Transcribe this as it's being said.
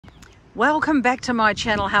Welcome back to my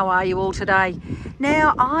channel. How are you all today?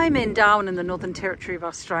 Now, I'm in Darwin in the Northern Territory of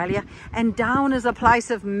Australia, and Darwin is a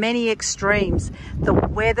place of many extremes. The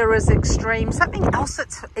weather is extreme. Something else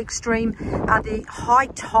that's extreme are the high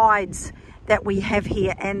tides that we have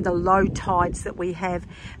here and the low tides that we have.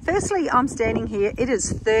 Firstly, I'm standing here. It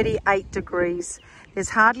is 38 degrees. There's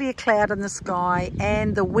hardly a cloud in the sky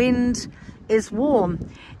and the wind is warm.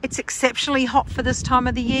 It's exceptionally hot for this time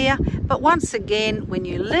of the year, but once again, when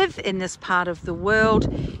you live in this part of the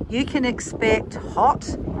world, you can expect hot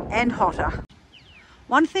and hotter.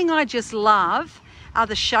 One thing I just love are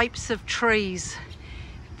the shapes of trees.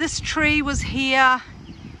 This tree was here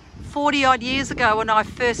 40 odd years ago when I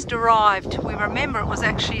first arrived. We remember it was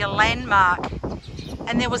actually a landmark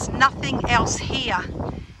and there was nothing else here,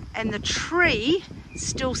 and the tree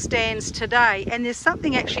still stands today, and there's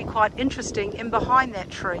something actually quite interesting in behind that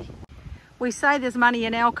tree. We say there's money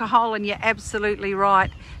in alcohol, and you're absolutely right.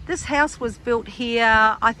 This house was built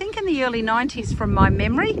here, I think in the early 90s from my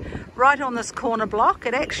memory, right on this corner block.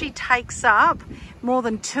 It actually takes up more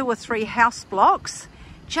than 2 or 3 house blocks.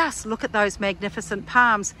 Just look at those magnificent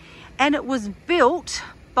palms. And it was built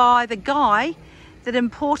by the guy that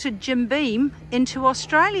imported Jim Beam into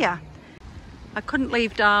Australia. I couldn't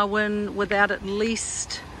leave Darwin without at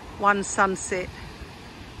least one sunset.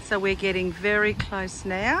 So we're getting very close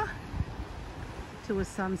now to a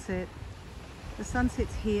sunset. The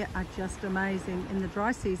sunsets here are just amazing. In the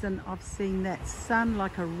dry season, I've seen that sun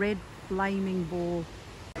like a red flaming ball.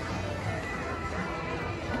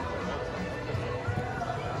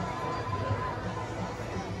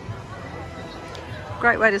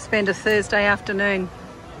 Great way to spend a Thursday afternoon.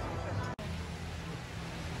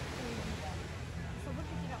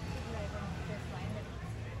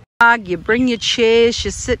 You bring your chairs,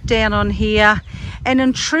 you sit down on here, and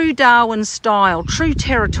in true Darwin style, true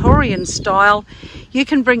Territorian style, you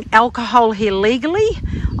can bring alcohol here legally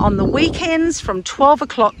on the weekends from 12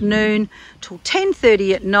 o'clock noon till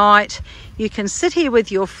 10:30 at night. You can sit here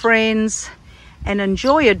with your friends and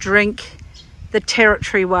enjoy a drink the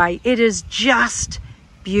Territory way. It is just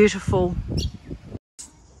beautiful.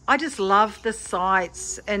 I just love the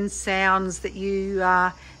sights and sounds that you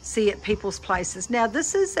see at people's places. Now,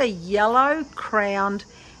 this is a yellow-crowned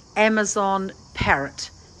Amazon parrot.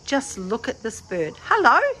 Just look at this bird.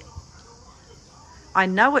 Hello. I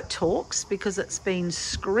know it talks because it's been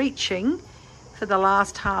screeching for the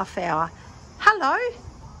last half hour. Hello.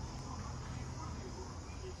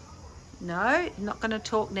 No, not going to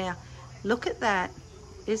talk now. Look at that.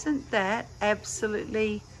 Isn't that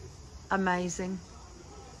absolutely amazing?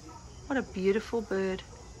 What a beautiful bird.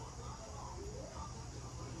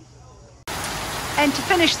 And to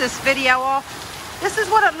finish this video off, this is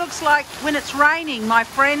what it looks like when it's raining, my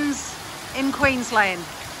friends in Queensland.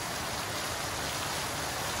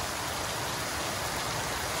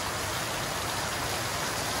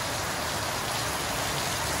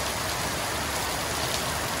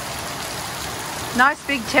 Nice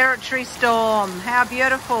big Territory storm. How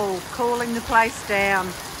beautiful, cooling the place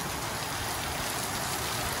down.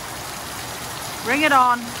 Bring it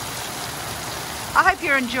on. I hope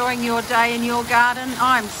you're enjoying your day in your garden.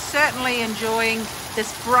 I'm certainly enjoying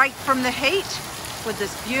this break from the heat with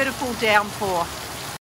this beautiful downpour.